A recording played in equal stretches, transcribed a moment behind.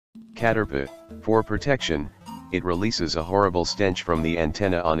Caterpillar. For protection, it releases a horrible stench from the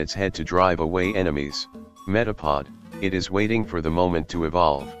antenna on its head to drive away enemies. Metapod. It is waiting for the moment to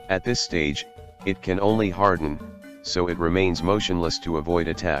evolve. At this stage, it can only harden, so it remains motionless to avoid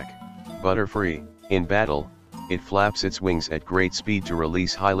attack. Butterfree. In battle, it flaps its wings at great speed to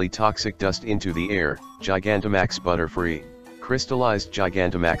release highly toxic dust into the air. Gigantamax Butterfree. Crystallized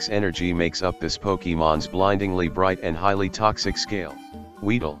Gigantamax energy makes up this Pokémon's blindingly bright and highly toxic scale.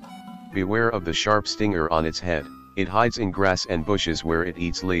 Weedle. Beware of the sharp stinger on its head. It hides in grass and bushes where it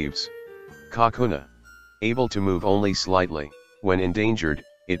eats leaves. Kakuna. Able to move only slightly. When endangered,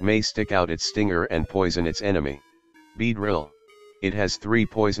 it may stick out its stinger and poison its enemy. Beedrill. It has 3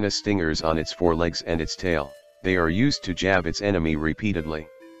 poisonous stingers on its forelegs and its tail. They are used to jab its enemy repeatedly.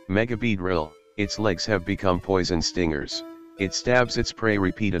 Mega Beedrill. Its legs have become poison stingers. It stabs its prey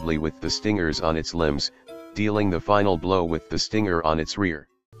repeatedly with the stingers on its limbs, dealing the final blow with the stinger on its rear.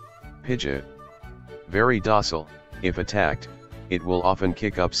 Pidgeot. Very docile. If attacked, it will often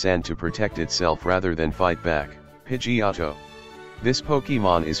kick up sand to protect itself rather than fight back. Pidgeotto. This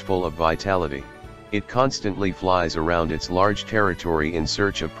Pokémon is full of vitality. It constantly flies around its large territory in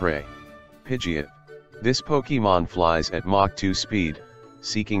search of prey. Pidgeot. This Pokémon flies at Mach 2 speed,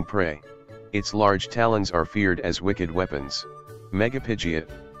 seeking prey. Its large talons are feared as wicked weapons. Mega Pidgeot.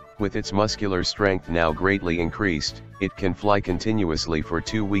 With its muscular strength now greatly increased, it can fly continuously for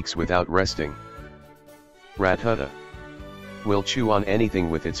 2 weeks without resting. Rattata. Will chew on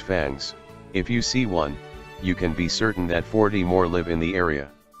anything with its fangs. If you see one, you can be certain that 40 more live in the area.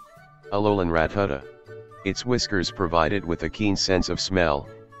 Alolan Rattata. Its whiskers provide it with a keen sense of smell,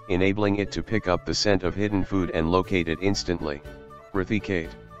 enabling it to pick up the scent of hidden food and locate it instantly. Raticate.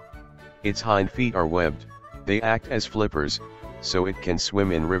 Its hind feet are webbed, they act as flippers, so it can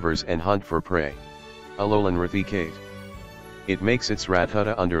swim in rivers and hunt for prey. Alolan Raticate. It makes its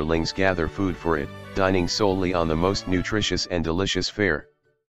Rattata underlings gather food for it, dining solely on the most nutritious and delicious fare.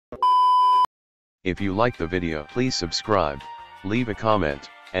 If you like the video, please subscribe, leave a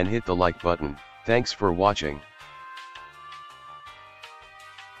comment, and hit the like button. Thanks for watching.